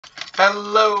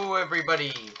Hello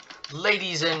everybody,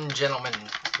 ladies and gentlemen,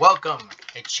 welcome,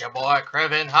 it's your boy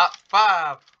Krevin Hot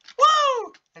 5,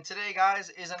 woo! And today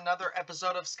guys is another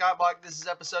episode of Skyblock. This is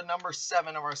episode number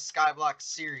 7 of our Skyblock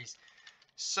series.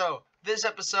 So, this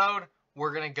episode,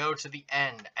 we're gonna go to the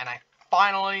end, and I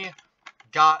finally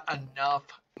got enough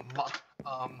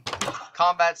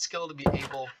combat skill to be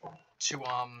able to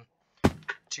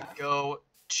go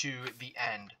to the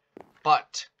end.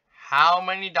 But how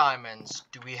many diamonds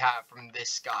do we have from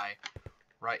this guy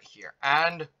right here?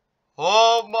 And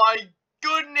oh my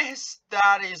goodness,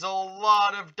 that is a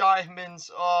lot of diamonds.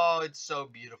 Oh, it's so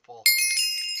beautiful.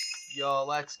 Yo,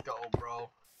 let's go, bro.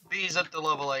 B's up to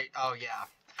level 8. Oh yeah.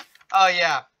 Oh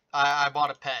yeah. I bought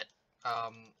a pet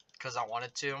because I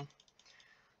wanted to.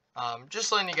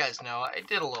 Just letting you guys know, I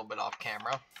did a little bit off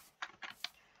camera.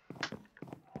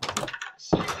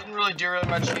 So didn't really do really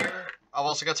much here. I've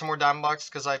also got some more diamond blocks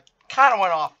because I kind of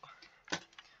went off.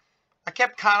 I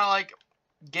kept kind of like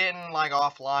getting like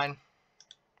offline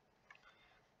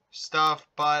stuff,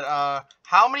 but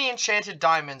how many enchanted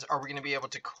diamonds are we going to be able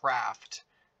to craft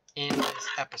in this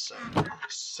episode?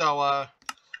 So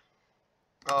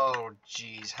oh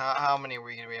geez, how many are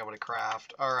we going to be able to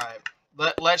craft? Alright,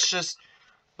 let me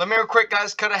real quick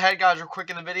guys, cut ahead guys real quick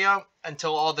in the video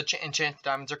until all the enchanted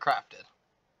diamonds are crafted.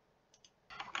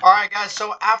 Alright guys,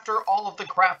 so after all of the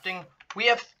crafting, we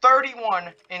have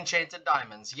 31 enchanted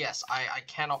diamonds. Yes, I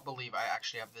cannot believe I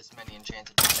actually have this many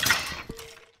enchanted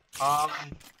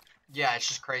diamonds. Yeah, it's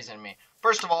just crazy to me.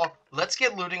 First of all, let's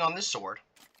get looting on this sword.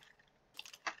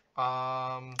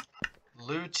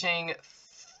 Looting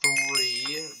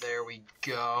 3, there we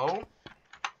go.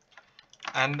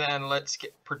 And then let's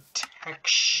get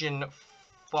protection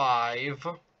 5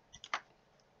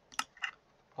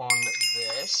 on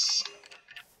this.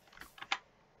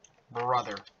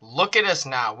 Brother, look at us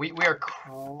now. We are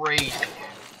crazy.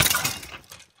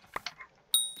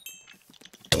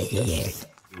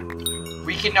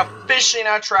 We can officially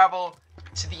now travel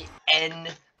to the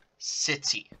End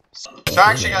City. So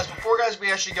actually, guys, before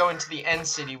we actually go into the End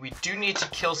City, we do need to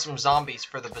kill some zombies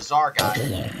for the Bazaar guy.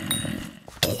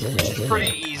 Which is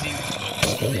pretty easy. We can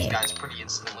just kill these guys pretty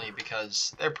instantly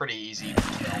because they're pretty easy to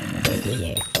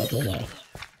kill.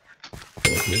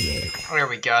 There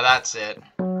we go, that's it.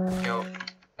 Yo,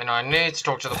 and I need to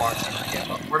talk to the bartender again,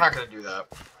 but we're not gonna do that.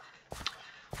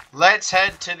 Let's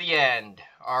head to the end.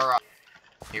 Alright.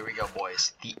 Here we go,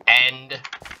 boys. The end.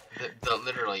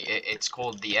 Literally, it's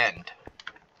called the end.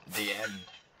 The end.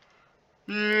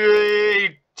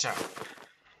 The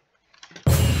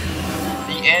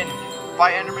end.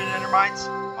 Fight Enderman and Endermines.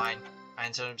 Mine.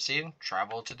 Instead of seeing,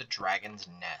 travel to the Dragon's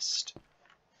Nest.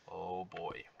 Oh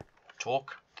boy.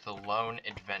 Talk to the lone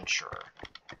adventurer.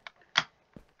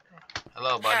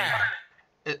 Hello, buddy.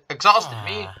 It exhausted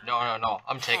me? No.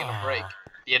 I'm taking a break.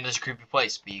 The end is a creepy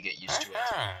place, but you get used to it.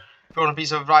 If you want a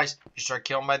piece of advice, you start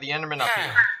killing by the Enderman up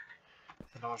here.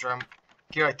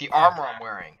 Get the armor I'm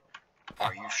wearing.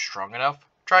 Are you strong enough?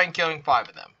 Try killing 5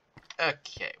 of them.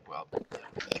 Okay, well.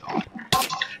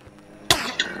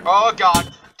 Oh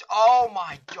god. Oh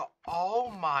my god. Oh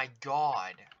my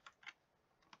god.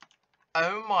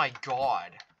 Oh my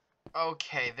god.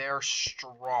 Okay, they're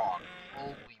strong.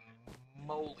 Holy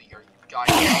moly, are you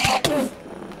guys...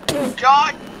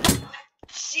 God!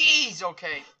 Jeez,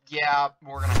 okay. Yeah,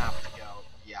 we're gonna have to go.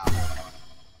 Yeah,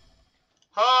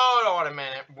 hold on a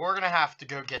minute. We're gonna have to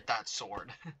go get that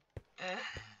sword.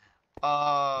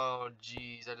 Oh,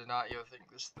 jeez, I did not even think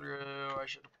this through. I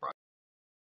should have probably...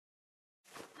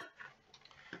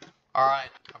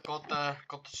 Alright, I've got the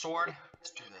sword.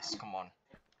 Let's do this, come on.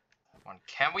 Come on,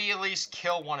 can we at least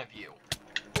kill one of you?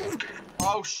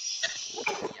 Oh,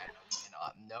 yeah,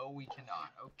 no, we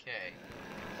cannot. Okay.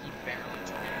 He barely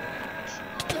took any damage.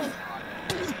 Oh, God.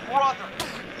 Brother!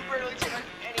 He barely took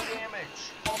any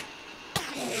damage. Oh,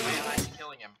 man, I'm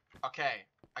killing him. Okay.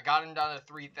 I got him down to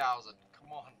 3,000.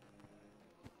 Come on.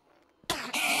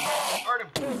 Hurt him.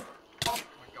 Oh,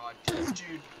 my God.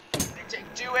 Dude. They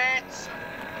take 2 hits.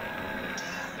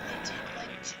 They take,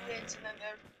 like, 2 hits, and then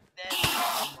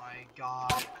oh, my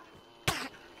God.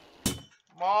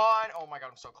 Come on. Oh, my God,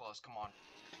 I'm so close. Come on.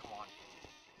 Come on.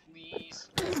 Please.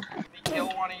 Let me kill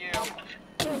one of you.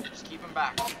 Just keep him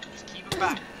back. Just keep him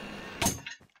back.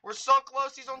 We're so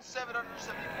close. He's on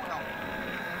 774 health.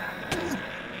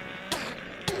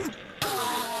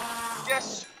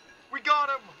 Yes. We got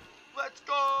him. Let's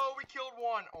go. We killed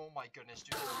one. Oh my goodness,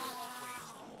 dude. That took way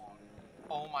too long.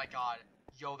 Oh my god.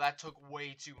 Yo, that took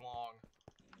way too long.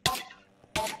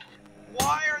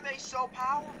 Why are they so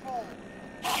powerful?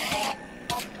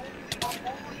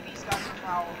 Only these guys are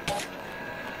powerful.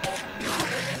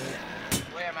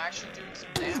 Wait, I'm actually doing some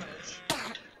damage.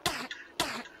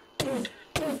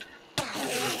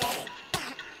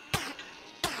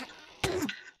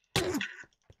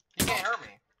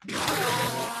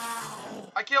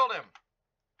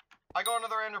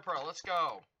 let's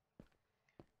go.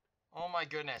 Oh my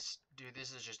goodness. Dude,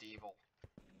 this is just evil.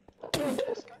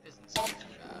 This guy doesn't seem too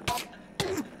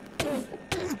bad.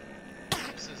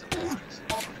 This is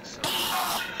honestly so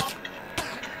bad.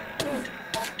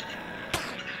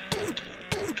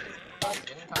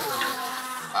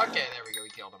 Okay, there we go, we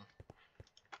killed him.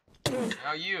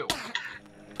 Now you.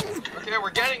 Okay,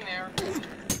 we're getting there.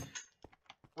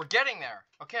 We're getting there.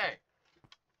 Okay.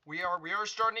 We are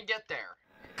starting to get there.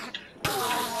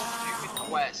 Stupid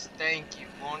quest. Thank you.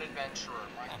 Lone adventurer.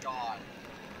 My god.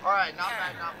 Alright, not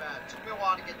bad, not bad. Took me a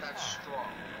while to get that strong.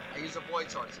 I use a void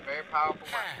sword. It's a very powerful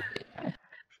weapon.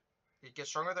 It gets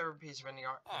stronger with every piece of any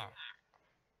art.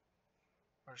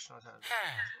 So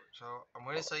I'm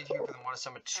going to sell you here for the one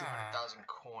sum of 200,000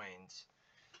 coins.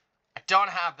 I don't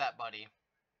have that, buddy.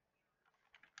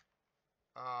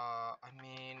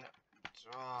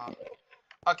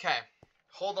 Okay.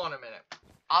 Hold on a minute.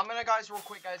 I'm gonna, guys, real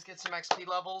quick, guys, get some XP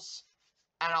levels,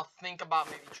 and I'll think about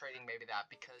maybe trading maybe that,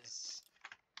 because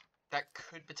that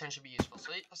could potentially be useful.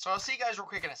 So I'll see you guys real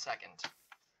quick in a second.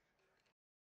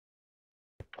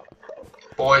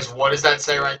 Boys, what does that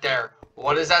say right there?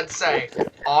 What does that say?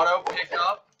 Auto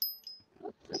pickup.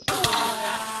 We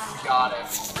got it.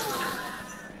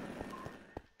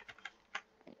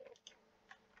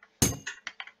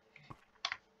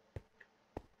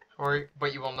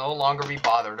 But you will no longer be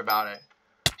bothered about it.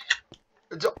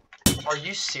 Are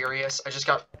you serious? I just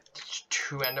got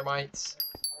 2 endermites.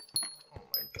 Oh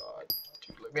my god.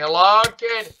 Dude, leave me alone,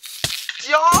 kid!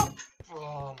 Jump!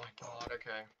 Oh my god,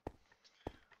 okay.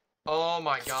 Oh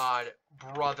my god.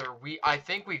 Brother, I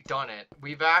think we've done it.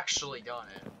 We've actually done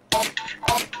it.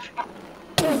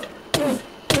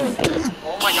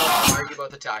 Oh my god, why are you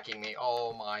both attacking me?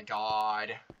 Oh my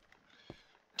god.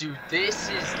 Dude, this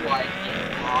is like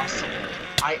impossible.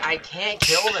 I can't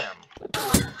kill them.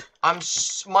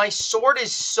 My sword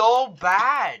is so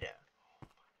bad.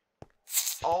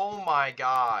 Oh my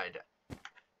god.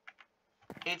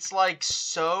 It's like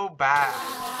so bad.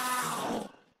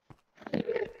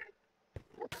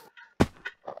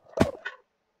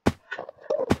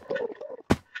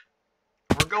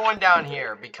 We're going down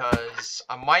here because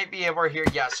I might be able to hear.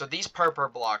 Yeah, so these purple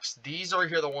blocks, these are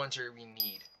here the ones that we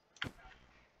need.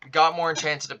 We got more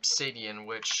enchanted obsidian,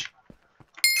 which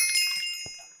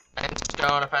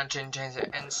endstone, if I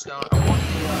enchanted endstone.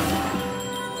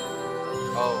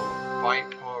 Oh, white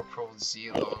purple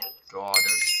zero. God,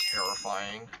 that's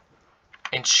terrifying.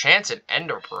 Enchanted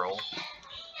ender pearl.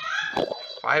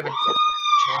 5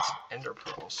 enchanted ender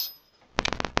pearls.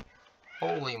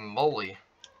 Holy moly.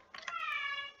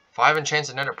 5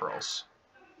 enchanted ender pearls.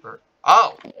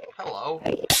 Oh, hello.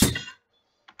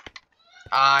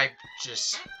 I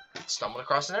just stumbled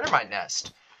across an endermite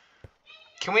nest.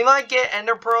 Can we, like, get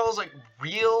ender pearls, like,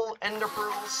 real ender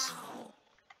pearls?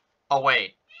 Oh,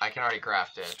 wait. I can already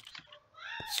craft it.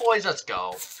 Boys, let's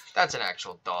go. That's an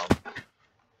actual dub.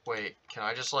 Wait, can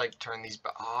I just, like, turn these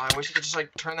back? Oh, I wish I could just, like,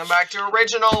 turn them back to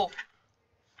original.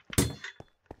 And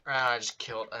I just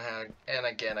killed, and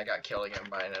again, I got killed again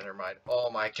by an endermite. Oh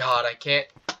my god, I can't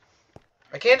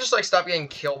just, like, stop getting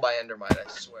killed by endermite, I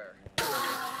swear.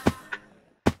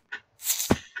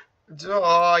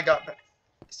 Oh,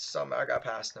 somehow I got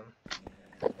past him.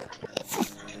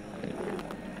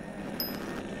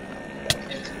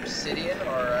 It's obsidian,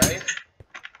 alright.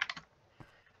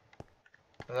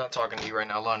 I'm not talking to you right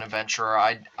now, lone adventurer.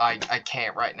 I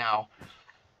can't right now.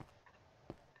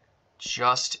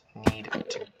 Just need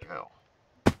to go.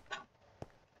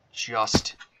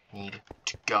 Just need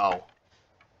to go.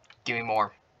 Give me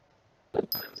more.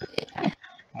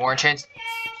 More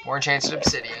enchanted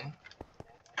obsidian.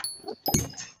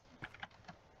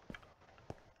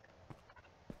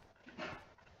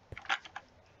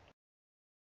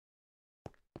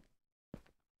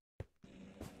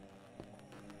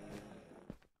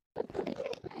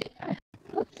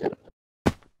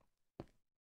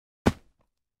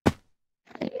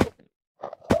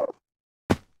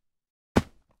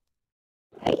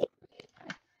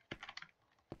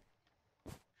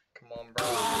 Come on, bro.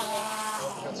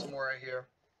 Oh, got some more right here.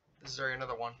 Is there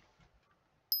another one?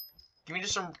 Give me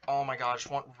just some. Oh my god, I just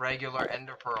want regular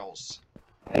ender pearls.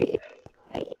 You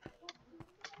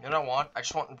know what I want? I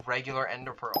just want regular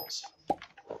ender pearls.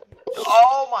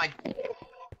 Oh my. You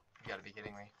gotta be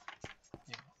kidding me.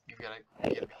 You gotta be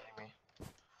kidding me.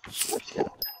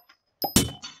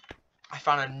 I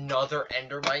found another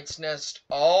endermite's nest.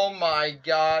 Oh my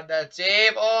god, that's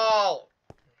evil!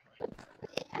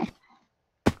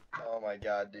 Oh my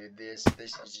god, dude, this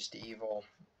is just evil.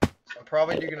 I'm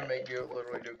probably gonna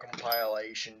literally do a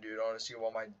compilation, dude. I wanna see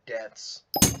all my deaths.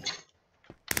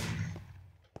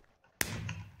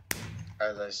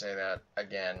 as I say that,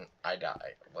 again, I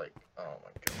die. Like, oh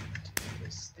my god.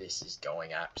 This is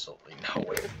going absolutely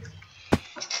nowhere.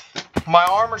 My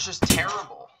armor's just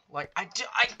terrible. Like, I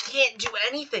can't do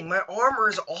anything. My armor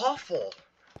is awful.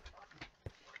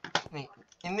 Like,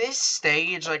 in this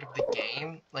stage, like, of the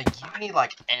game, like, you need,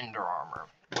 like, ender armor,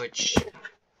 which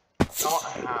I don't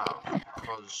have,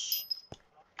 because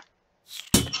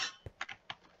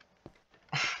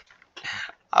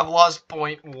I've lost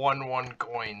 0.11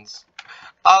 coins.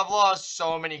 I've lost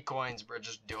so many coins for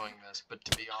just doing this, but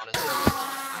to be honest,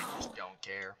 I just don't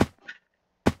care.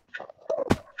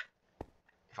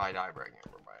 If I die breaking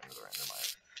over by another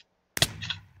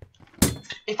ender,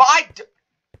 if I've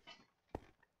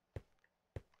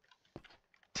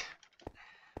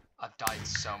died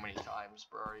so many times,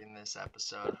 bro, in this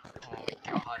episode. Oh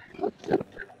my god.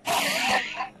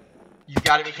 You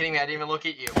gotta be kidding me, I didn't even look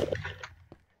at you.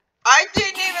 I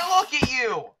didn't even look at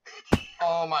you!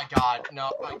 Oh my god,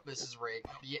 no, like, this is rigged.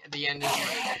 The end is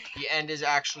rigged. The end is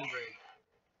actually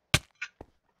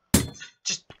rigged.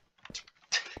 Just...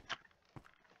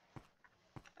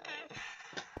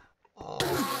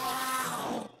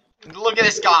 Oh. Look at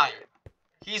this guy.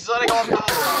 He's letting off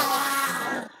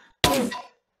power.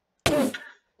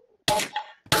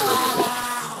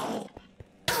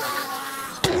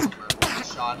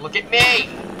 Look at me!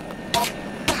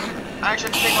 I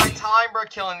actually have to take my time, bro,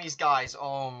 killing these guys.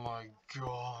 Oh my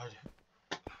god.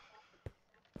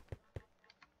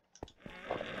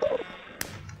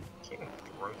 Can't even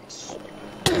throw these.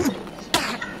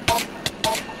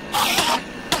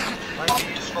 Might be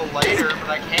useful later, but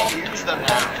I can't use them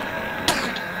now.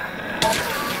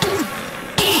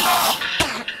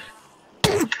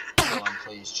 Come on,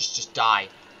 please, just die.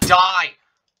 Die!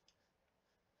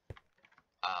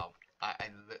 Oh, I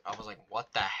was like,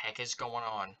 what the heck is going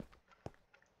on?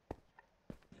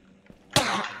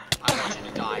 I want you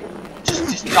to die.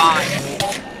 Just die.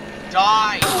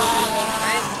 Die!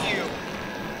 Thank you!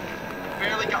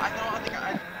 Barely got, I don't think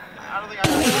I got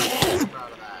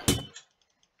out of that.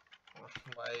 Oh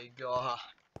my god.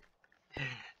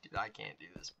 Dude, I can't do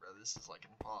this, bro. This is like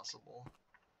impossible.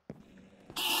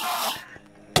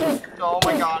 Oh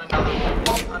my god,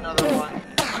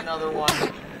 another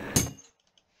one.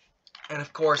 And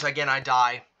of course, again, I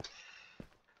die.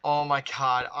 Oh my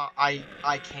god, I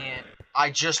can't. I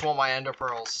just want my ender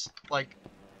pearls. Like,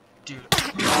 dude,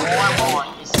 all I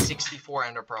want is 64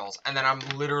 ender pearls, and then I'm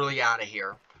literally out of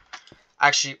here.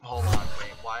 Actually, hold on,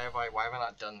 wait, why have I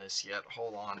not done this yet?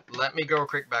 Hold on, let me go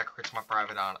back to my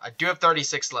private on. I do have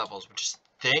 36 levels, which is,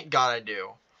 thank god I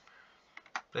do.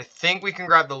 But I think we can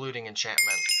grab the looting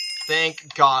enchantment.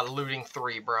 Thank god, looting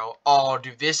 3, bro. Oh,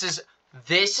 dude, this is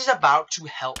about to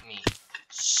help me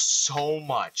so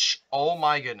much. Oh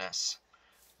my goodness.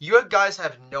 You guys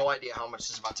have no idea how much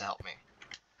this is about to help me.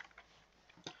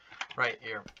 Right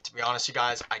here. To be honest, you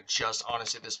guys, I just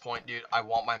honestly at this point, dude, I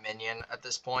want my minion at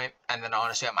this point, and then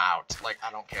honestly I'm out. Like,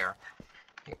 I don't care.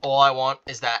 All I want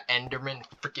is that Enderman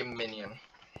freaking minion.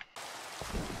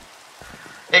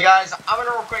 Hey guys, I'm gonna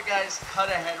real quick, guys, cut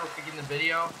ahead real quick in the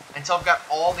video until I've got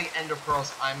all the ender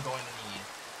pearls I'm going to need.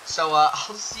 So,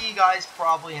 I'll see you guys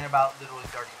probably in about literally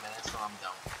 30 minutes when I'm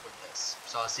done with this.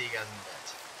 So I'll see you guys in a bit.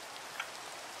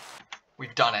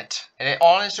 We've done it. And it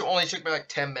honestly only took me like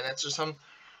 10 minutes or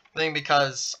something,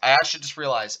 because I actually just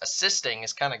realized assisting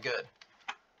is kind of good.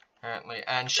 Apparently.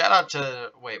 And shout out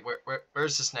to, wait,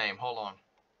 where's his name? Hold on.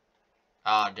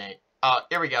 Ah, dang.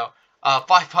 Here we go.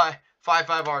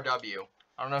 55RW.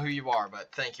 I don't know who you are,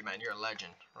 but thank you, man. You're a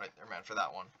legend right there, man, for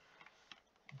that one.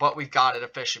 But we've got it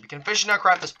officially. We can officially now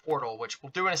craft this portal, which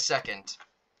we'll do in a second.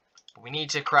 But we need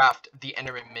to craft the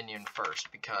Enderman minion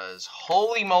first, because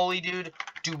holy moly, dude,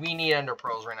 do we need ender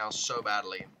pearls right now so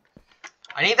badly.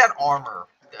 I need that armor.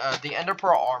 The ender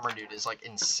pearl armor, dude, is like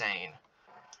insane.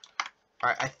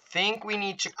 Alright, I think we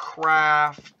need to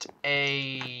craft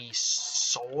a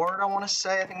sword, I want to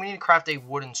say. I think we need to craft a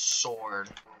wooden sword.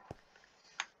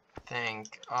 I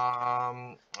think.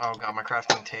 Oh god, my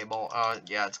crafting table.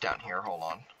 Yeah, it's down here. Hold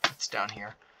on. It's down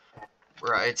here.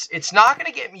 Right, it's not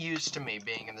gonna get used to me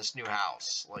being in this new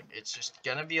house. Like, it's just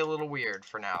gonna be a little weird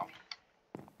for now.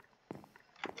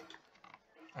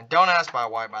 And don't ask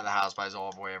why by the house is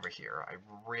all the way over here. I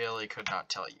really could not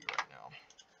tell you right now.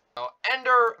 Oh,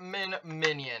 Enderman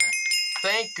minion.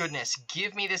 Thank goodness.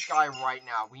 Give me this guy right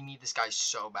now. We need this guy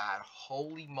so bad.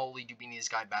 Holy moly, do we need this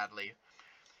guy badly.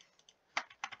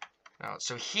 No,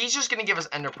 so he's just gonna give us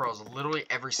ender pearls literally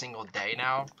every single day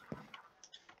now.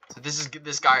 So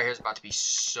this guy here is about to be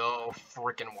so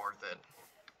freaking worth it.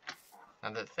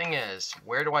 Now the thing is,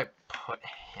 where do I put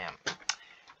him?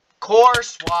 Of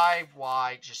course, why?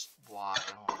 Just why?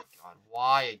 Oh my god,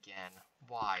 why again?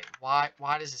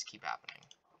 Why does this keep happening?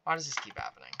 Why does this keep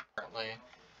happening?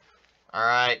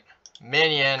 Alright.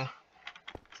 Minion.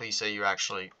 Please say you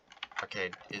actually...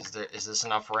 Okay, is this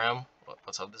enough room?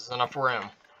 Let's hope this is enough room.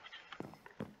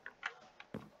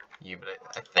 You, but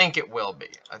I think it will be.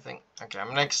 Okay, I'm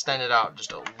gonna extend it out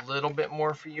just a little bit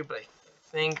more for you, but I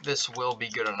think this will be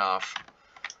good enough.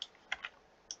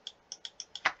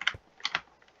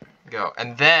 Go.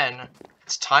 And then,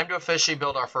 it's time to officially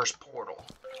build our first portal.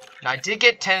 Now, I did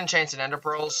get 10 enchanted ender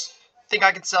pearls. Think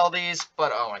I could sell these,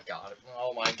 but oh my god,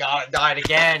 it died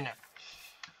again.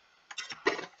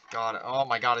 Oh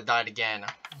my god, it died again.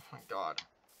 Oh my god.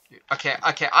 Dude, okay,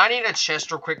 I need a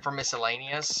chest real quick for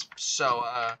miscellaneous, so,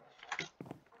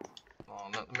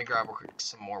 let me grab real quick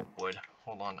some more wood.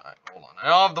 Hold on, I don't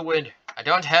have the wood. I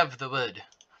don't have the wood.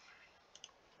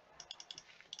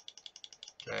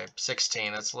 Okay,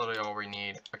 16, that's literally all we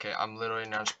need. Okay, I'm literally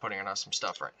now just putting in some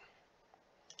stuff right.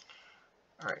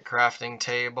 Alright, crafting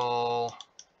table.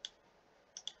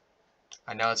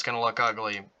 I know it's gonna look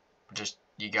ugly, but just,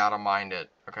 you gotta mind it,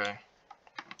 okay?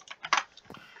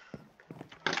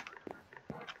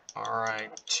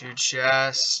 Alright, 2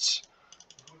 chests.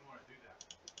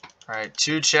 Alright,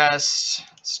 2 chests.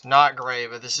 It's not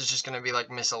great, but this is just gonna be like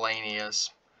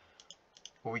miscellaneous.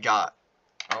 What we got?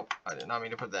 Oh, I did not mean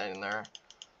to put that in there.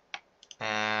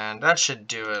 And that should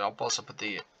do it. I'll also put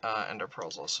the ender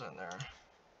pearls also in there.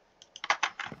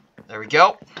 There we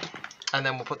go. And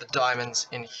then we'll put the diamonds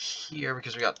in here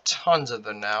because we got tons of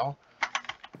them now.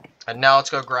 And now let's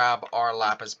go grab our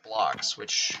lapis blocks,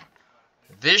 which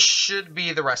this should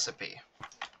be the recipe.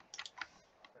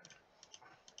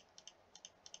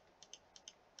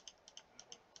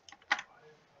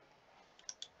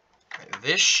 Okay,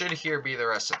 this should here be the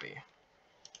recipe.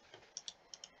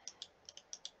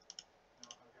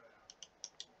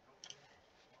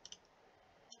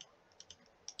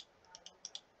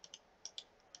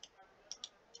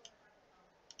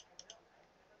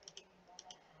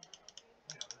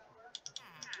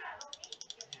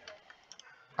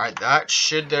 Alright, that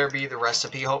should there be the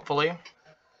recipe, hopefully.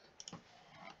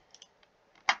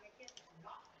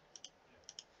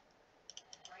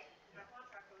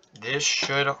 This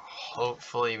should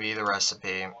hopefully be the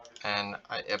recipe, and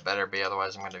it better be,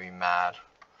 otherwise I'm going to be mad.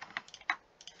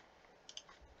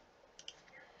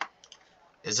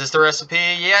 Is this the recipe?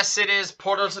 Yes, it is.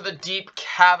 Portal to the deep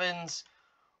caverns.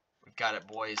 We got it,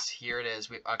 boys. Here it is.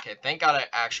 Okay, thank God I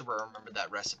actually remembered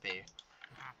that recipe.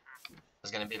 I was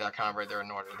gonna be that kind of right there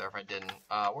in order there if I didn't.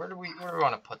 Where do we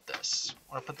want to put this?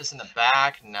 Want to put this in the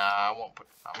back? Nah, I won't put.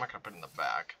 I'm not gonna put it in the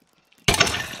back.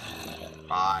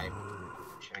 Bye.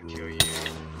 I'm gonna kill you.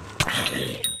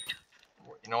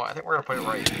 You know what? I think we're gonna put it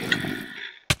right here.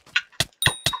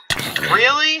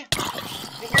 Really? You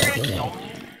think you're gonna kill me?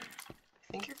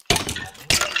 I think you're gonna kill me.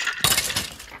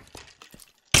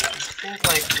 I think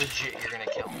like legit you're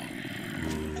gonna kill me.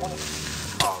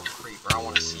 Oh, creeper! I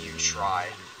want to see you try.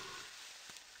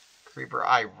 Creeper,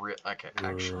 okay,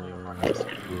 actually,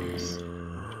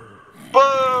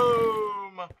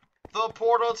 boom! The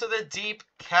portal to the deep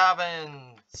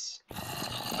caverns.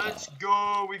 Let's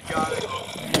go, we've got it.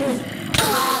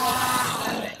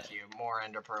 Thank you, more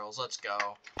ender pearls, let's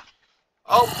go.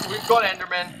 Oh, we've got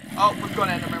Enderman. We've got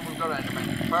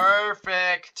Enderman.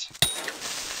 Perfect.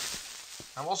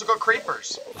 I've also got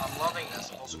creepers. I'm loving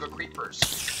this. I've also got creepers.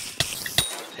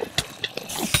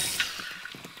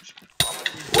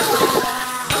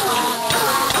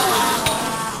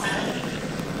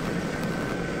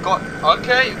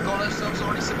 Okay, you've got ourselves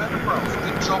already some ender pearls.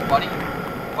 Good job, buddy.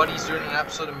 Buddy's doing an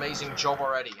absolute amazing job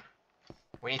already.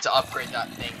 We need to upgrade that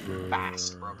thing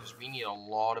fast, bro, because we need a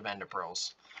lot of ender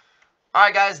pearls.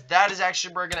 Alright, guys, that is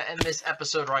actually where we're going to end this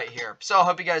episode right here. So, I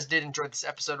hope you guys did enjoy this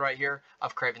episode right here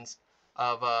of Craven's,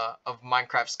 of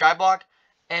Minecraft Skyblock.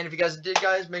 And if you guys did,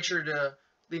 guys, make sure to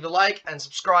leave a like and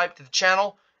subscribe to the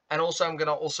channel. And also, I'm going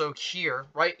to also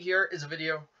right here is a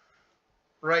video.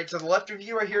 Right to the left of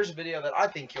you, right here is a video that I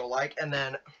think you'll like. And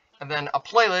then a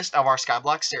playlist of our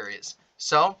Skyblock series.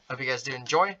 So, hope you guys do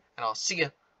enjoy. And I'll see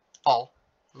you all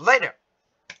later.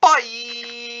 Bye!